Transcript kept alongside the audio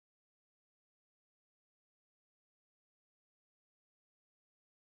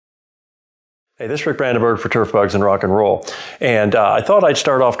Hey, this is Rick Brandenburg for Turf Bugs and Rock and Roll. And I thought I'd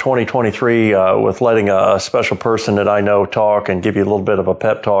start off 2023 with letting a special person that I know talk and give you a little bit of a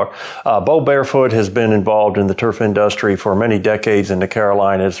pep talk. Bo Barefoot has been involved in the turf industry for many decades in the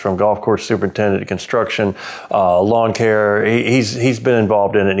Carolinas, from golf course superintendent to construction, lawn care. He's been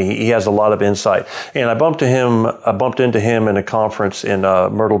involved in it, and he has a lot of insight. And I bumped into him in a conference in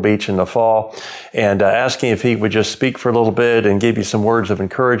Myrtle Beach in the fall, and asking if he would just speak for a little bit and give you some words of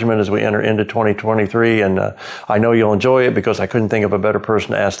encouragement as we enter into 2023, and I know you'll enjoy it because I couldn't think of a better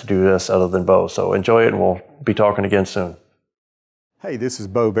person to ask to do this other than Bo. So enjoy it, and we'll be talking again soon. Hey, this is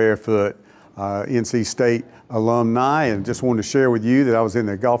Bo Barefoot, NC State alumni, and just wanted to share with you that I was in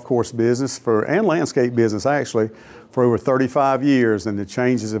the golf course business and landscape business actually for over 35 years, and the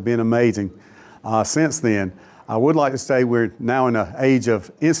changes have been amazing since then. I would like to say we're now in an age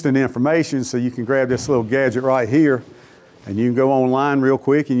of instant information, so you can grab this little gadget right here and you can go online real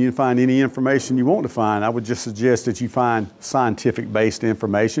quick and you can find any information you want to find. I would just suggest that you find scientific-based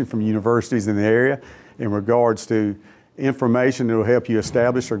information from universities in the area in regards to information that will help you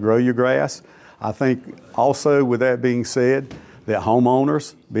establish or grow your grass. I think also, with that being said, that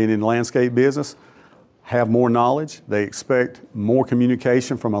homeowners, being in the landscape business, have more knowledge. They expect more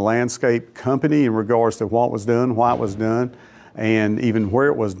communication from a landscape company in regards to what was done, why it was done, and even where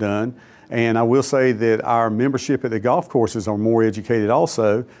it was done. And I will say that our membership at the golf courses are more educated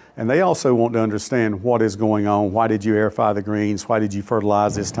also, and they also want to understand what is going on. Why did you aerify the greens? Why did you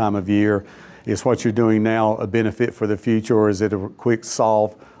fertilize this time of year? Is what you're doing now a benefit for the future, or is it a quick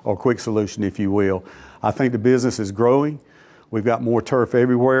solve or quick solution, if you will? I think the business is growing. We've got more turf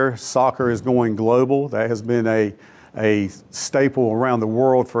everywhere. Soccer is going global. That has been a staple around the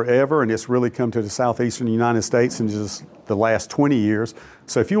world forever, and it's really come to the southeastern United States in just the last 20 years.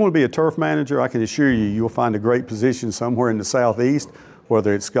 So if you want to be a turf manager, I can assure you, you'll find a great position somewhere in the southeast,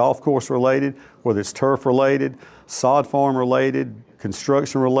 whether it's golf course related, whether it's turf related, sod farm related,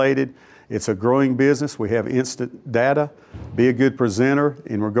 construction related. It's a growing business. We have instant data. Be a good presenter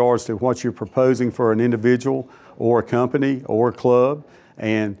in regards to what you're proposing for an individual or a company or a club,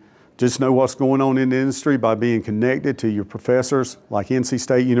 and just know what's going on in the industry by being connected to your professors like NC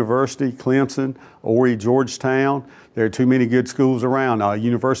State University, Clemson, Horry, Georgetown. There are too many good schools around.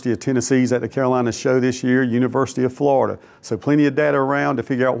 University of Tennessee's at the Carolina Show this year, University of Florida. So plenty of data around to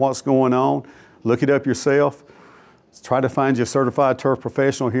figure out what's going on. Look it up yourself. Try to find you a certified turf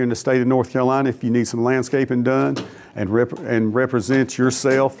professional here in the state of North Carolina if you need some landscaping done, and represent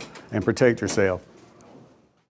yourself and protect yourself.